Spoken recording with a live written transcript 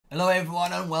Hello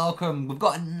everyone and welcome. We've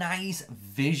got a nice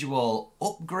visual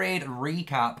upgrade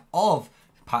recap of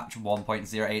patch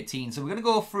 1.018. So we're going to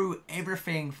go through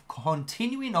everything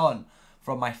continuing on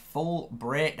from my full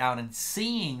breakdown and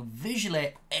seeing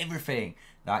visually everything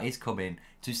that is coming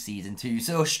to Season 2.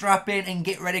 So strap in and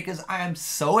get ready because I am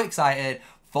so excited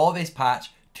for this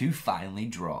patch to finally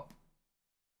drop.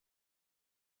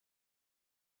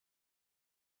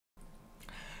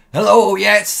 Hello,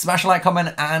 yes, smash a like,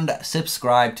 comment and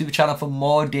subscribe to the channel for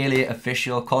more daily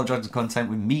official Call of Dragons content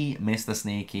with me,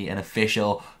 MrSneakyy, an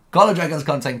official Call of Dragons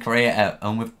content creator.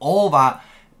 And with all that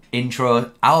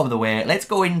intro out of the way, let's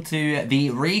go into the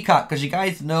recap because you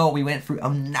guys know we went through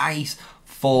a nice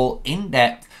full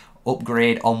in-depth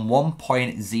upgrade on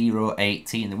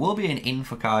 1.018. There will be an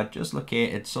info card just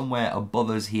located somewhere above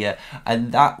us here,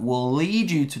 and that will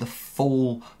lead you to the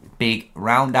full big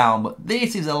round down. But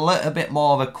this is a little bit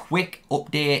more of a quick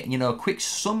update, you know, quick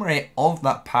summary of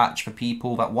that patch for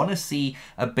people that want to see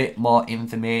a bit more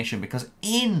information, because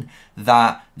in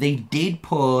that they did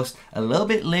post a little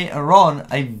bit later on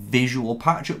a visual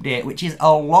patch update, which is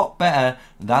a lot better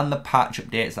than the patch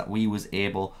updates that we was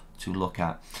able to look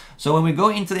at. So when we go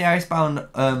into the Icebound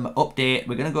update,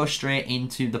 we're going to go straight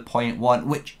into the point one,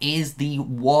 which is the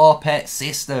War Pet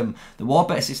system. The War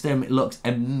Pet system looks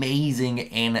amazing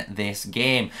in this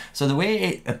game. So the way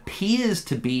it appears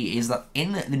to be is that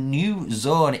in the new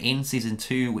zone in Season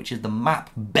 2, which is the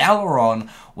map Belleron,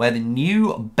 where the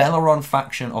new Belleron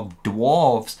faction of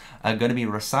dwarves are going to be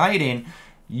residing,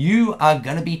 you are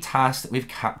going to be tasked with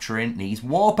capturing these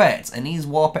war pets. And these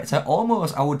war pets are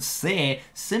almost, I would say,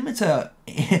 similar to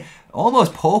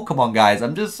almost Pokemon, guys.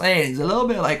 I'm just saying, it's a little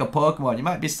bit like a Pokemon. You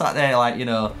might be sat there like, you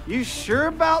know. You sure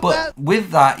about But that?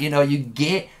 with that, you know, you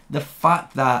get the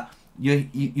fact that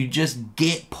you just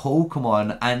get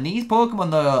Pokemon. And these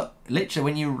Pokemon, though, literally,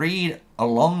 when you read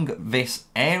along this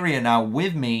area now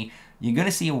with me, you're going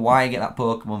to see why you get that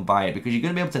Pokemon vibe, because you're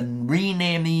going to be able to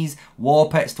rename these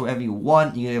war pets to whatever you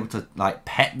want. You're going to be able to like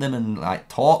pet them and like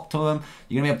talk to them.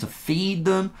 You're going to be able to feed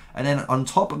them. And then on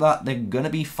top of that, they're going to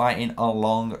be fighting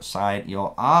alongside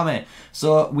your army.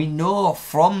 So we know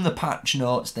from the patch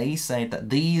notes, they said that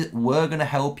these were going to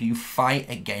help you fight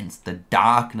against the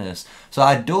darkness. So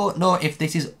I don't know if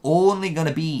this is only going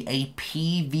to be a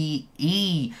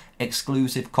PvE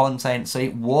exclusive content, so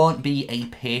it won't be a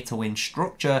pay-to-win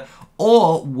structure,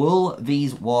 or will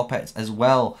these war pets as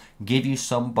well give you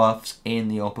some buffs in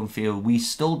the open field? We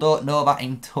still don't know that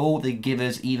until they give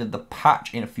us either the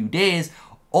patch in a few days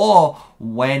or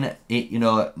when it, you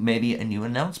know, maybe a new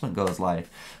announcement goes live.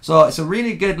 So it's a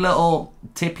really good little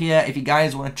tip here. If you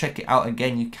guys want to check it out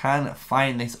again, you can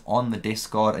find this on the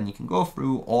Discord and you can go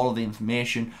through all of the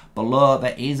information below.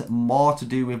 There is more to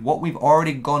do with what we've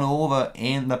already gone over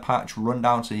in the patch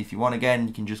rundown. So if you want, again,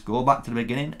 you can just go back to the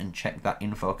beginning and check that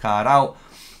info card out.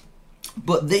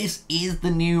 But this is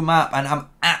the new map, and I'm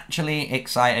actually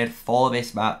excited for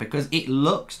this map because it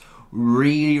looks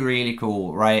really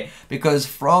cool, right? Because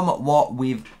from what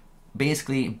we've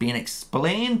basically been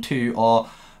explained to or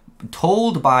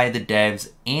told by the devs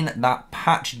in that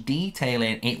patch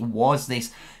detailing, it was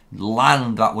this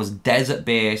land that was desert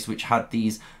based, which had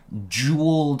these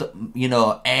jeweled, you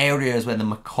know, areas where the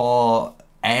macaw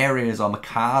areas or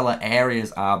Makala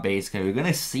areas are. Basically, we're going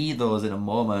to see those in a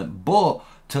moment, but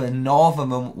to the north of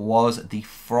them was the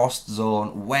frost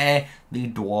zone where the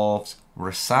dwarves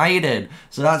resided.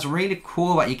 So that's really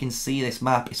cool that you can see this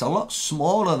map. It's a lot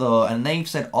smaller though, and they've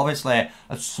said obviously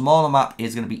a smaller map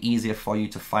is going to be easier for you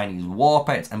to find these war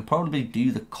pets and probably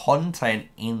do the content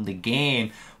in the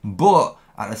game. But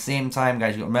at the same time,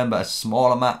 guys, you got to remember, a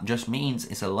smaller map just means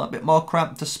it's a little bit more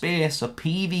cramped to space, so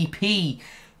PvP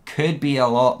could be a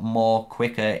lot more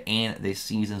quicker in this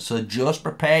season. So just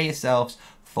prepare yourselves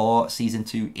for Season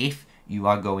 2 if you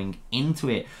are going into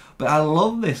it. But I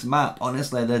love this map,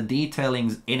 honestly, the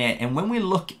detailings in it. And when we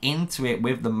look into it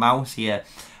with the mouse here,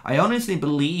 I honestly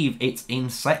believe it's in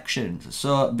sections.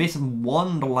 So this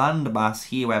one landmass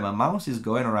here where my mouse is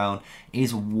going around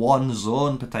is one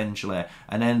zone potentially.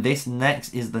 And then this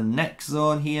next is the next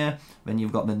zone here. Then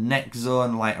you've got the next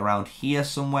zone like around here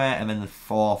somewhere. And then the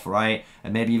fourth, right?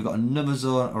 And maybe you've got another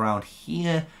zone around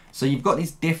here. So you've got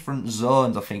these different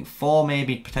zones, I think, 4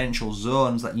 maybe potential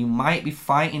zones that you might be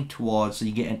fighting towards, so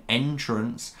you get an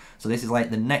entrance. So this is like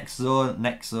the next zone,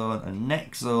 and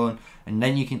next zone, and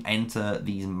then you can enter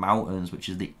these mountains, which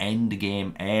is the end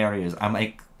game areas.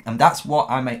 And that's what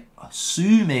I'm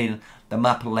assuming the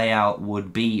map layout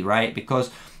would be, right?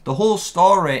 Because the whole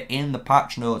story in the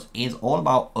patch notes is all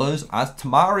about us as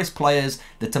Tamaris players,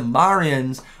 the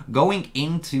Tamarians, going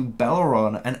into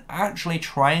Belleron and actually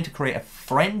trying to create a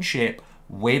friendship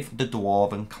with the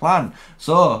Dwarven clan.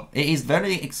 So it is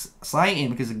very exciting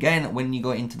because, again, when you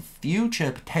go into the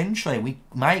future, potentially we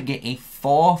might get a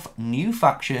 4th new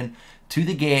faction to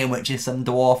the game, which is some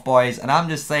dwarf boys. And I'm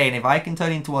just saying, if I can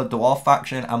turn into a dwarf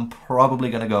faction, I'm probably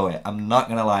going to go it. I'm not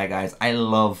going to lie, guys. I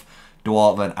love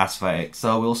Dwarven aesthetics.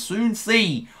 So we'll soon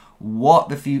see what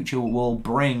the future will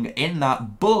bring in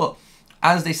that. But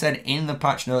as they said in the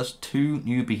patch notes, 2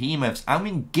 new Behemoths, and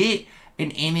we get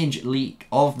an image leak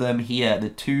of them here, the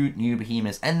 2 new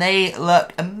Behemoths, and they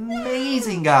look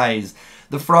amazing, guys.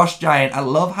 The Frost Giant, I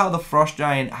love how the Frost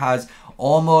Giant has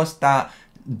almost that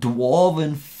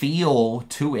dwarven feel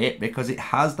to it because it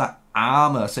has that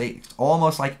armor, so it's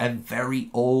almost like a very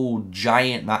old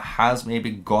giant that has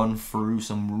maybe gone through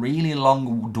some really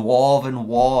long dwarven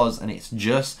wars and it's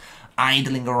just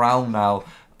idling around now,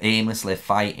 aimlessly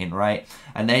fighting, right?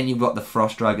 And then you've got the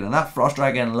Frost Dragon, and that Frost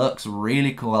Dragon looks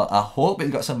really cool. I hope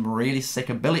it's got some really sick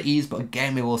abilities, but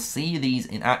again, we will see these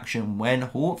in action when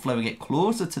hopefully we get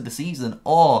closer to the season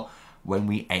or when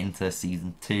we enter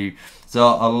season 2. So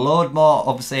a load more,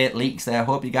 obviously, leaks there. I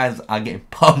hope you guys are getting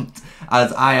pumped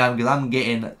as I am, because I'm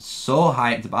getting so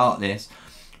hyped about this.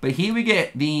 But here we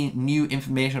get the new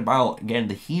information about, again,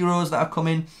 the heroes that are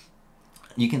coming.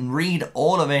 You can read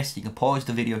all of this. You can pause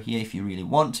the video here if you really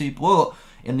want to. But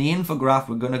in the infograph,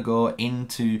 we're going to go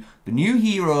into the new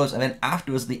heroes and then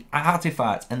afterwards the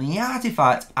artifacts. And the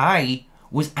artifacts I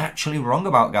was actually wrong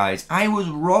about, guys. I was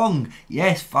wrong.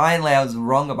 Yes, finally I was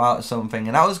wrong about something.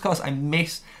 And that was because I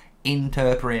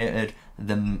misinterpreted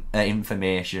the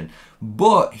information.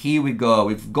 But here we go.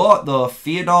 We've got the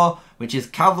Theodore, which is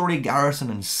cavalry, garrison,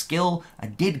 and skill. I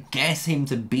did guess him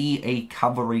to be a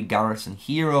cavalry garrison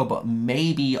hero, but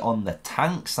maybe on the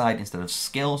tank side instead of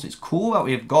skill. So it's cool that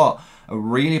we've got a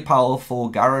really powerful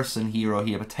garrison hero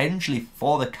here, potentially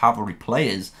for the cavalry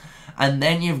players. And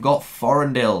then you've got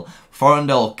Forendil.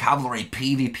 Forendil, cavalry,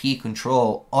 PvP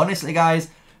control. Honestly, guys,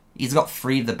 he's got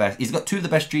 3 of the best. He's got 2 of the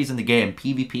best trees in the game,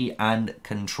 PvP and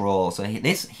control. So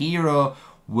this hero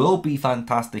will be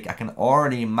fantastic. I can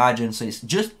already imagine. So it's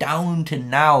just down to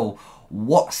now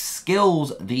what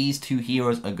skills these 2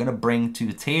 heroes are going to bring to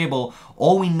the table.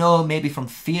 All we know maybe from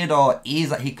Theodore is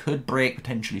that he could break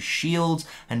potentially shields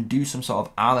and do some sort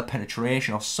of armor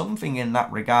penetration or something in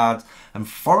that regard. And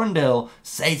Forendil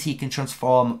says he can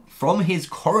transform from his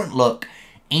current look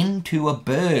into a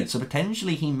bird. So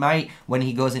potentially he might, when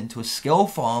he goes into a skill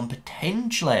form,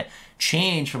 potentially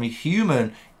change from a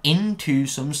human into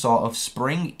some sort of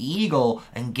spring eagle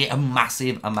and get a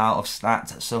massive amount of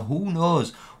stats. So who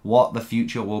knows what the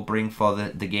future will bring for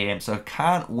the game. So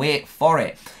can't wait for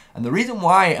it. And the reason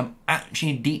why I'm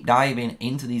actually deep diving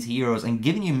into these heroes and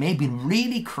giving you maybe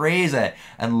really crazy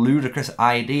and ludicrous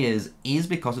ideas is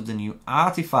because of the new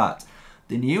artifact.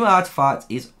 The new artifact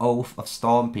is Oath of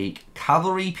Stormpeak,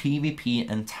 cavalry, PvP,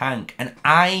 and tank. And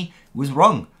I was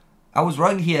wrong. I was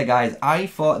wrong here, guys. I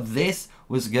thought this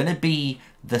was going to be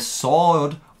the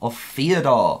sword of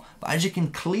Theodore. But as you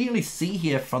can clearly see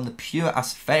here from the pure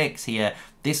aesthetics here,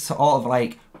 this sort of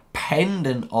like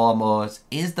pendant almost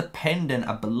is the pendant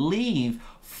I believe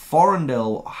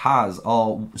Forendil has,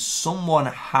 or someone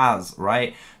has,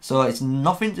 right? So it's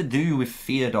nothing to do with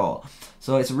Theodore.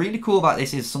 So it's really cool that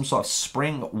this is some sort of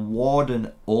Spring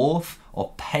Warden Oath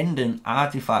or pendant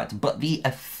artifact, but the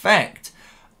effect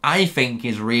I think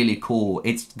is really cool.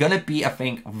 It's going to be, I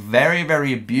think, very,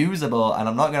 very abusable, and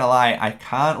I'm not going to lie, I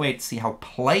can't wait to see how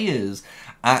players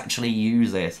actually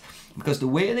use this. Because the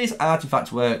way this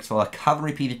artifact works for a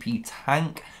cavalry PvP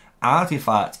tank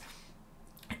artifact,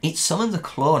 it summons a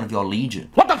clone of your legion.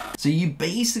 What the f? So you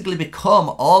basically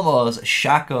become almost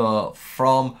Shaco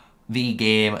from the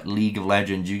game League of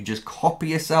Legends. You just copy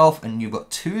yourself and you've got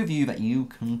 2 of you that you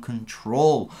can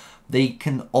control. They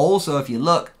can also, if you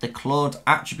look, the clone's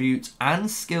attributes and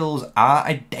skills are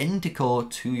identical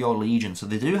to your legion. So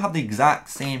they do have the exact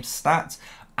same stats,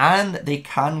 and they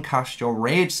can cast your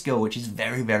rage skill, which is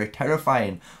very, very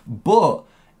terrifying. But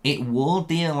it will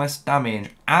deal less damage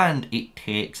and it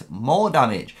takes more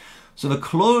damage. So the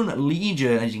clone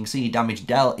legion, as you can see, damage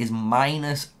dealt is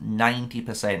minus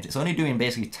 90%. It's only doing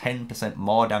basically 10%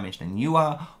 more damage than you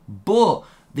are. But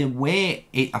the way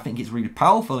I think it's really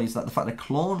powerful is that the fact that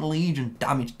clone legion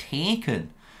damage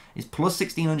taken is plus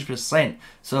 1600%.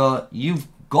 So you've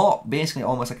got basically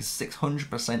almost like a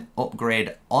 600%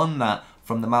 upgrade on that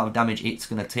from the amount of damage it's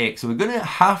going to take. So we're going to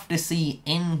have to see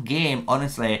in game,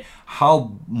 honestly,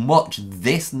 how much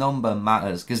this number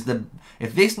matters. Because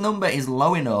if this number is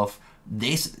low enough,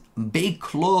 this big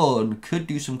clone could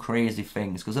do some crazy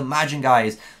things. Because imagine,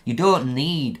 guys, you don't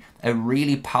need a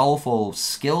really powerful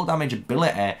skill damage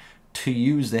ability to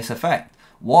use this effect.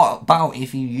 What about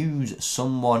if you use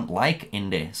someone like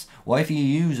Indis? What if you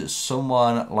use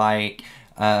someone like,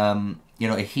 you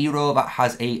know, a hero that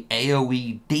has a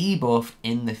AoE debuff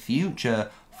in the future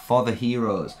for the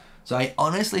heroes? So I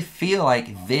honestly feel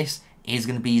like this is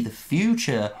going to be the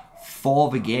future for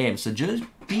the game. So just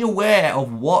be aware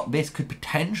of what this could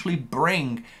potentially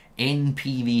bring in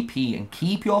PvP and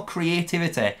keep your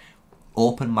creativity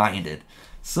open-minded.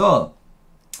 So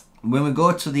when we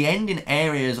go to the ending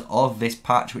areas of this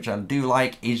patch, which I do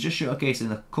like, is just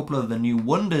showcasing a couple of the new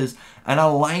wonders, and I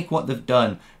like what they've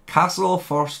done. Castle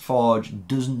Frostforge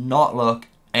does not look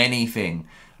anything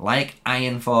like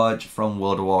Ironforge from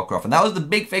World of Warcraft, and that was the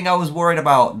big thing I was worried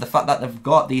about, the fact that they've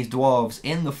got these dwarves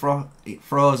in the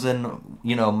frozen,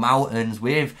 you know, mountains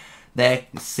with their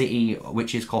city,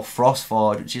 which is called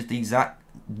Frostforge, which is the exact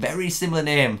very similar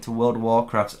name to World of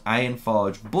Warcraft's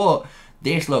Ironforge, but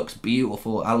this looks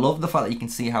beautiful. I love the fact that you can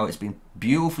see how it's been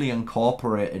beautifully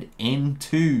incorporated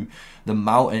into the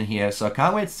mountain here. So I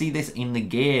can't wait to see this in the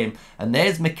game. And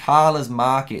there's Mikala's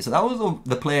Market. So that was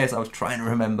the place I was trying to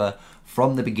remember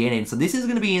from the beginning. So this is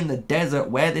going to be in the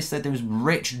desert where they said there was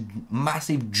rich,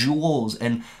 massive jewels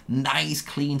and nice,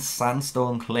 clean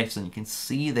sandstone cliffs. And you can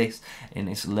see this in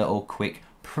this little quick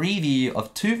preview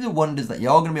of two of the wonders that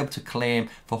you're going to be able to claim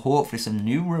for hopefully some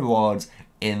new rewards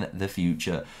in the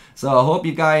future. So I hope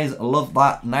you guys love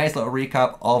that nice little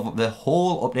recap of the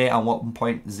whole update on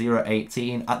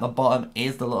 1.018. At the bottom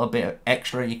is the little bit of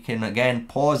extra. You can again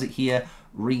pause it here,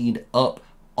 read up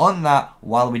on that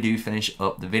while we do finish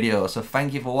up the video. So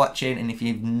thank you for watching, and if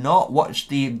you've not watched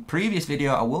the previous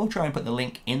video, I will try and put the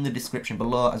link in the description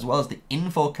below, as well as the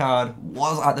info card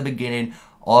was at the beginning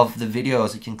of the video,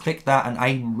 so you can click that and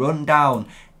I run down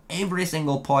every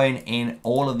single point in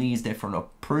all of these different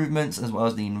improvements, as well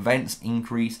as the events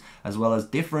increase, as well as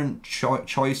different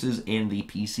choices in the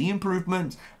PC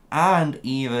improvements, and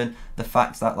even the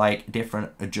fact that like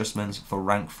different adjustments for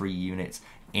rank 3 units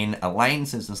in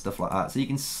alliances and stuff like that. So you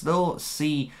can still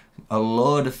see a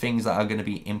load of things that are going to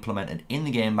be implemented in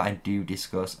the game that I do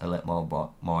discuss a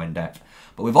little more in depth.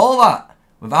 But with all that,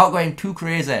 without going too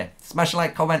crazy, smash a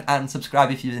like, comment, and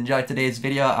subscribe if you've enjoyed today's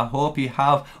video. I hope you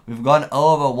have. We've gone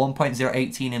over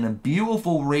 1.018 in a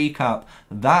beautiful recap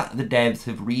that the devs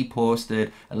have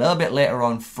reposted a little bit later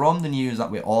on from the news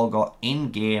that we all got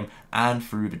in-game and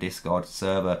through the Discord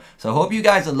server. So I hope you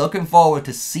guys are looking forward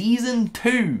to Season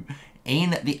 2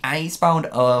 in the Icebound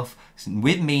Earth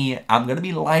with me. I'm going to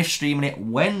be live streaming it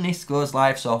when this goes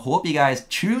live, so I hope you guys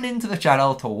tune into the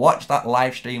channel to watch that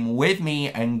live stream with me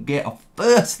and get a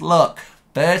first look,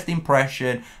 first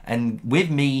impression, and with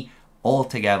me all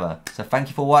together. So thank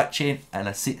you for watching, and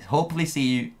I hopefully see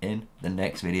you in the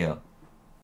next video.